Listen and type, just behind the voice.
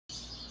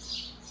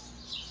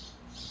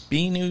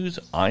B-News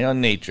Eye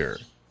on Nature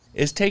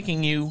is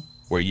taking you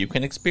where you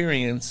can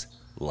experience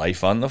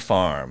life on the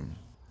farm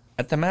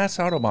at the Mass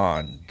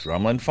Audubon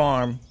Drumlin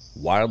Farm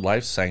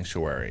Wildlife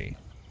Sanctuary.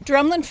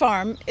 Drumlin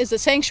Farm is a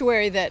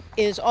sanctuary that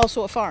is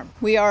also a farm.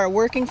 We are a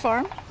working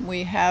farm.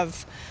 We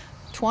have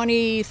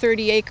 20,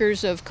 30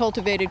 acres of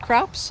cultivated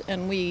crops,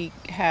 and we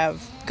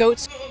have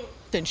goats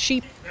and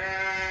sheep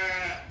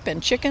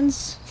and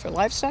chickens for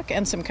livestock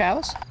and some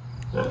cows.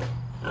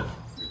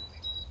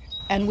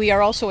 And we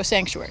are also a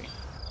sanctuary.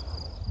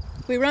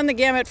 We run the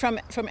gamut from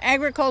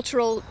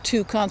agricultural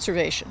to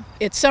conservation.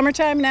 It's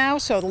summertime now,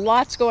 so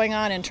lots going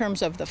on in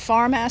terms of the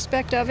farm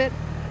aspect of it.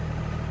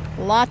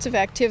 Lots of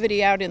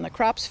activity out in the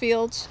crops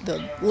fields.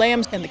 The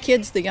lambs and the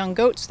kids, the young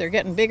goats, they're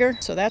getting bigger,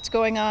 so that's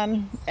going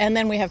on. And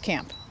then we have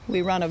camp.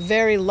 We run a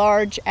very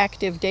large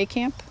active day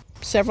camp,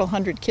 several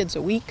hundred kids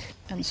a week,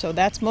 and so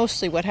that's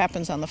mostly what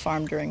happens on the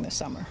farm during the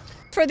summer.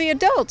 For the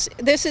adults,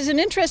 this is an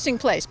interesting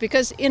place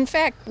because, in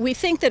fact, we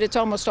think that it's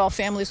almost all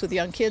families with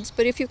young kids,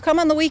 but if you come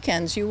on the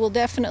weekends, you will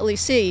definitely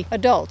see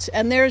adults.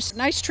 And there's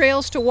nice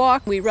trails to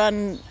walk. We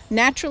run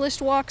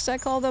naturalist walks, I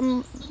call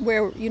them,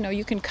 where,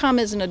 you can come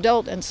as an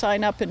adult and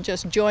sign up and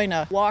just join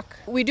a walk.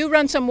 We do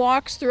run some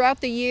walks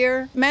throughout the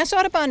year. Mass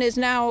Audubon is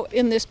now,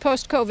 in this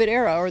post-COVID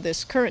era, or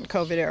this current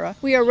COVID era,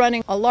 we are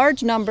running a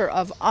large number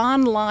of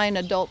online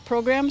adult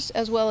programs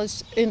as well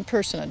as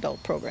in-person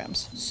adult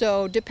programs.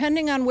 So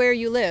depending on where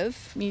you live,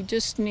 you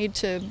just need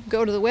to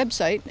go to the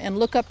website and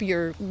look up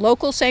your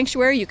local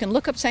sanctuary. You can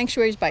look up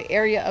sanctuaries by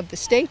area of the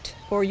state,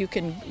 or you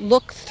can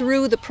look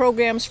through the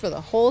programs for the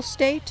whole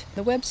state.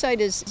 The website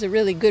is a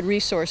really good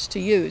resource to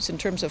use in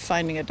terms of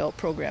finding adult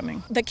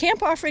programming. The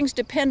camp offerings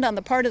depend on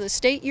the part of the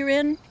state you're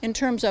in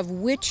terms of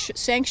which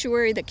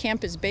sanctuary the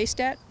camp is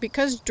based at.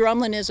 Because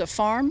Drumlin is a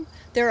farm,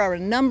 there are a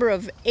number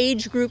of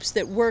age groups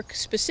that work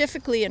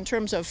specifically in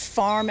terms of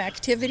farm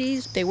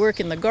activities. They work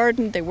in the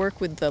garden, they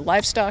work with the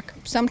livestock.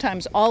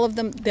 Sometimes all of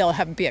them, they'll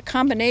be a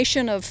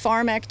combination of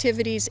farm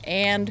activities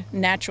and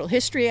natural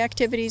history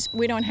activities.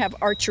 We don't have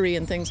archery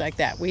and things like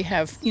that. We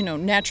have,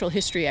 natural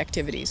history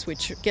activities,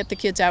 which get the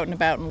kids out and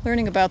about and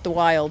learning about the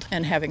wild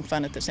and having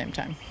fun at the same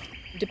time.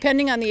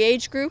 Depending on the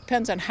age group,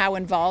 depends on how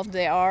involved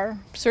they are.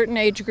 Certain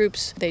age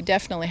groups, they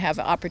definitely have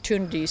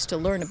opportunities to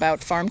learn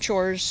about farm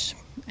chores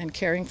and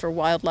caring for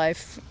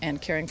wildlife and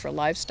caring for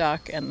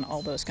livestock and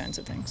all those kinds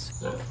of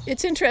things.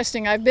 It's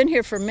interesting. I've been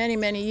here for many,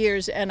 many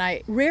years, and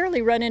I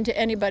rarely run into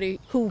anybody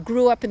who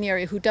grew up in the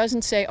area who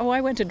doesn't say, oh,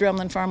 I went to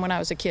Drumlin Farm when I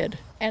was a kid.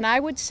 And I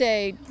would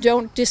say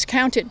don't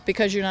discount it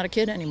because you're not a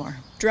kid anymore.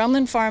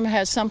 Drumlin Farm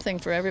has something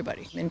for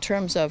everybody in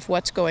terms of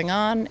what's going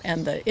on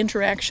and the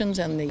interactions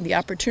and the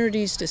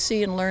opportunities to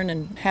see and learn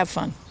and have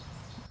fun.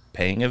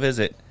 Paying a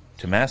visit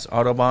to Mass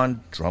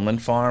Audubon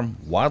Drumlin Farm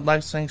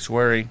Wildlife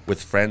Sanctuary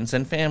with friends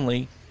and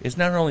family is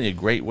not only a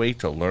great way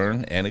to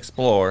learn and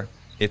explore,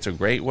 it's a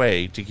great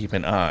way to keep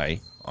an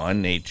eye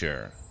on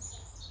nature.